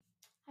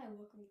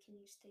welcome to Can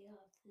You Stay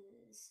Up?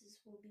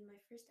 Will be my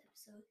first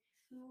episode.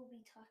 We will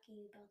be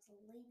talking about the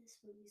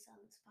latest movies on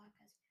this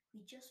podcast.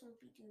 We just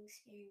won't be doing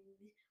scary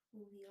movies.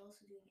 We'll be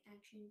also doing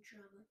action,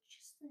 drama,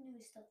 just the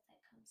new stuff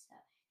that comes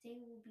out.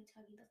 Today we'll be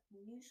talking about the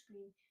new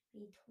Scream,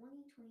 made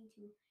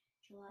 2022,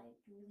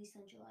 released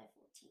on July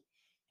 14th.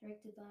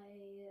 Directed by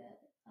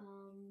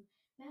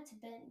Matt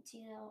Bent,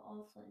 Tina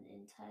Oflin,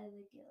 and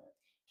Tyler Gillett.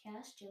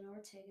 Cast: Jenna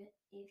Ortega,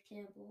 Dave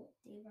Campbell,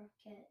 Dave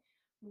Arquette,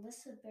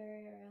 Melissa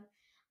Barrera,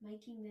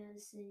 Mikey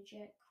Madison,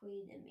 Jack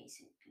Quaid, and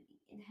Mason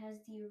Goody. It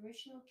has the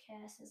original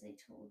cast, as I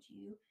told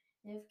you,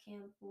 Nev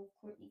Campbell,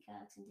 Courtney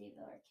Cox, and David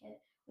Arquette,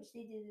 which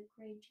they did a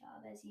great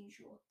job as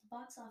usual. The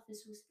box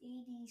office was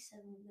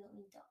 $87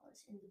 million,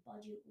 and the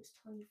budget was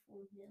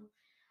 $24 million.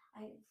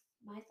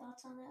 My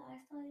thoughts on it,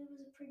 I thought it was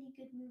a pretty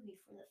good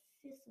movie for the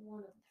fifth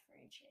one of the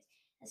franchise.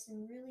 It has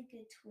some really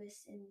good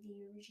twists, and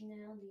the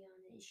originality on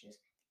it is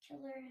just the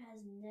killer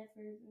has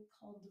never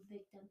called the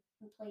victim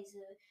who plays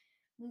a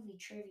movie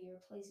trivia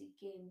or plays a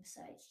game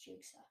besides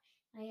Jigsaw.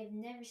 I have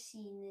never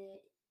seen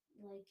it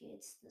like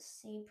it's the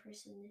same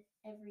person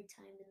every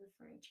time in the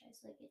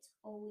franchise. Like it's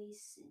always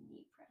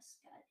Sidney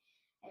Prescott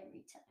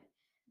every time.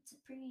 It's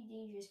a pretty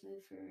dangerous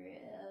move for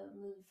a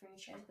movie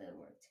franchise, but it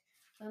worked.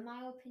 But in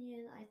my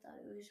opinion, I thought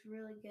it was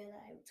really good.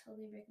 I would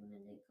totally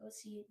recommend it. Go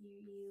see it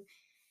near you.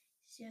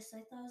 It's just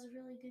I thought it was a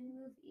really good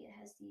movie. It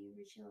has the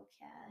original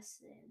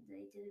cast, and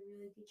they did a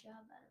really good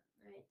job at it.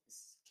 All right,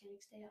 this is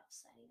Kenrick Stay Off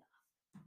signing off.